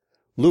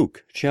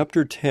Luke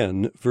chapter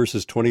 10,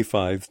 verses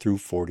 25 through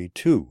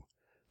 42.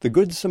 The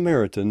Good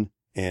Samaritan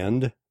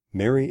and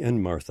Mary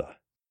and Martha.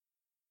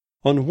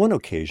 On one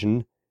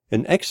occasion,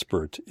 an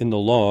expert in the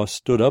law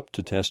stood up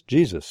to test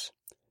Jesus.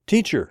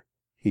 "Teacher,"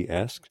 he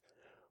asked,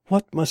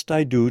 "what must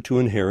I do to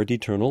inherit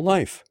eternal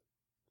life?"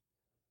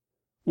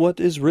 "What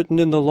is written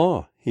in the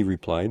law?" he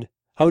replied.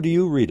 "How do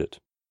you read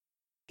it?"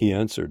 He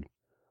answered,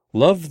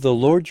 "Love the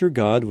Lord your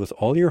God with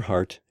all your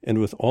heart, and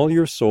with all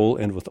your soul,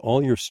 and with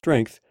all your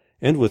strength,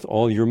 and with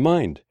all your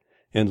mind,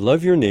 and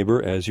love your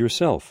neighbor as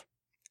yourself."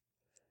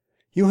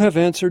 "You have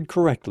answered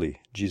correctly,"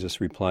 Jesus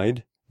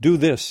replied. "Do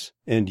this,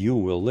 and you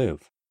will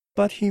live."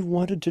 But he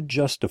wanted to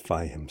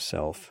justify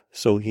himself,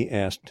 so he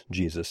asked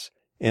Jesus,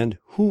 "And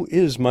who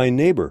is my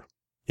neighbor?"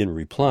 In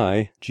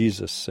reply,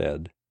 Jesus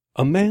said,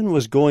 "A man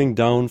was going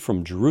down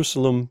from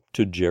Jerusalem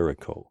to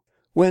Jericho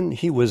when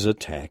he was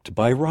attacked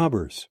by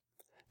robbers.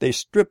 They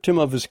stripped him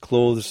of his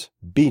clothes,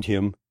 beat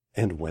him,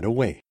 and went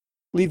away,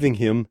 leaving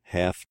him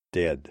half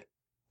dead.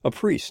 A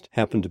priest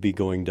happened to be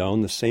going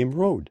down the same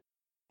road,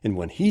 and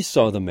when he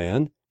saw the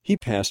man, he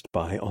passed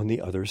by on the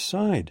other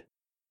side.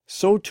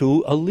 So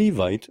too a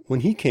Levite,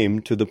 when he came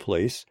to the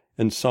place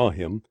and saw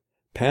him,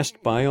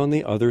 passed by on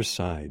the other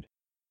side.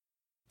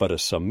 But a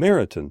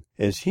Samaritan,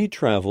 as he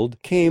traveled,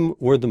 came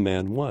where the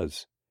man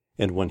was,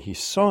 and when he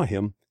saw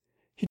him,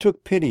 he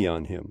took pity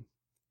on him.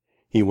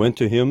 He went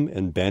to him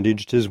and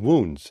bandaged his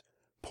wounds,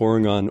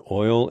 pouring on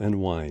oil and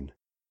wine.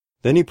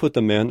 Then he put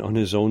the man on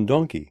his own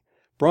donkey,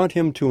 brought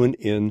him to an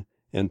inn,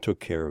 and took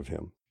care of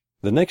him.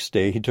 The next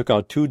day he took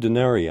out 2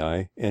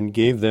 denarii and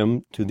gave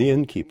them to the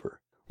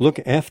innkeeper. "Look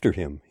after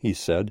him," he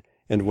said,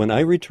 "and when I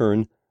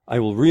return, I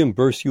will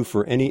reimburse you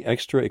for any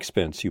extra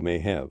expense you may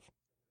have."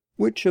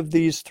 Which of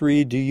these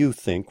 3 do you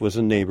think was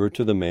a neighbor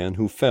to the man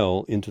who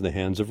fell into the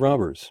hands of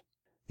robbers?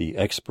 The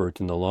expert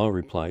in the law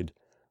replied,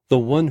 "The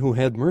one who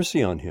had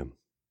mercy on him."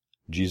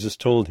 Jesus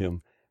told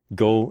him,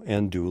 "Go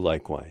and do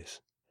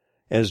likewise."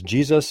 As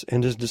Jesus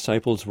and his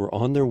disciples were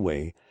on their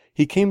way,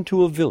 he came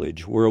to a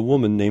village where a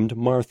woman named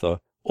Martha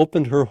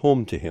opened her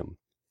home to him.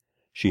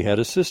 She had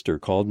a sister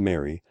called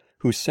Mary,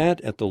 who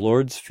sat at the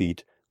Lord's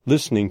feet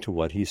listening to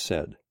what he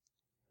said.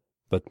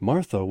 But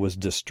Martha was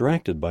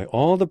distracted by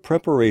all the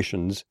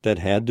preparations that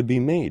had to be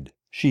made.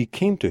 She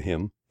came to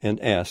him and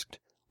asked,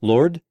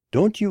 "Lord,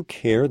 don't you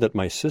care that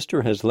my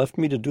sister has left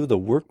me to do the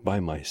work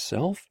by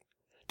myself?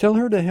 Tell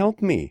her to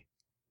help me."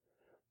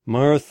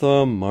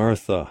 "Martha,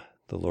 Martha,"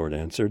 the Lord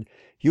answered,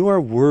 "you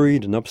are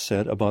worried and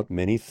upset about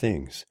many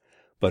things,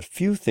 but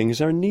few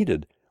things are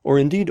needed, or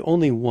indeed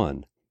only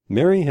one.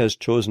 Mary has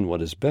chosen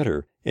what is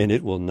better, and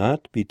it will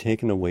not be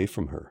taken away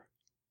from her."